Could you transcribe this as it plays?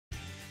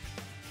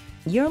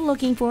You're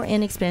looking for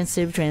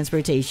inexpensive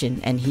transportation,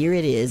 and here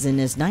it is in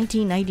this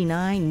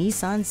 1999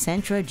 Nissan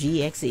Sentra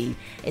GXE.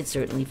 It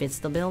certainly fits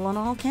the bill on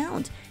all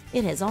count.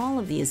 It has all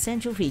of the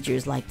essential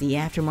features like the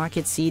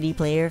aftermarket CD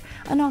player,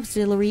 an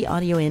auxiliary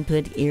audio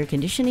input, air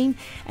conditioning,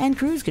 and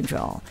cruise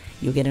control.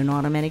 You'll get an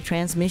automatic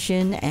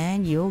transmission,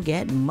 and you'll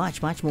get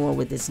much more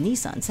with this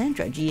Nissan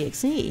Sentra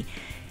GXE.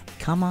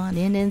 Come on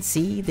in and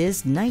see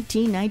this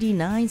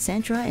 1999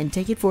 Sentra and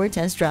take it for a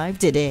test drive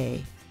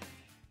today.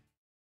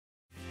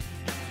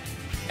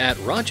 At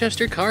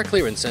Rochester Car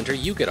Clearance Center,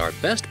 you get our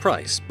best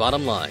price,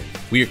 bottom line.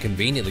 We are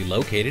conveniently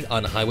located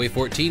on Highway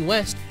 14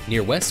 West,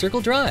 near West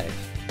Circle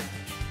Drive.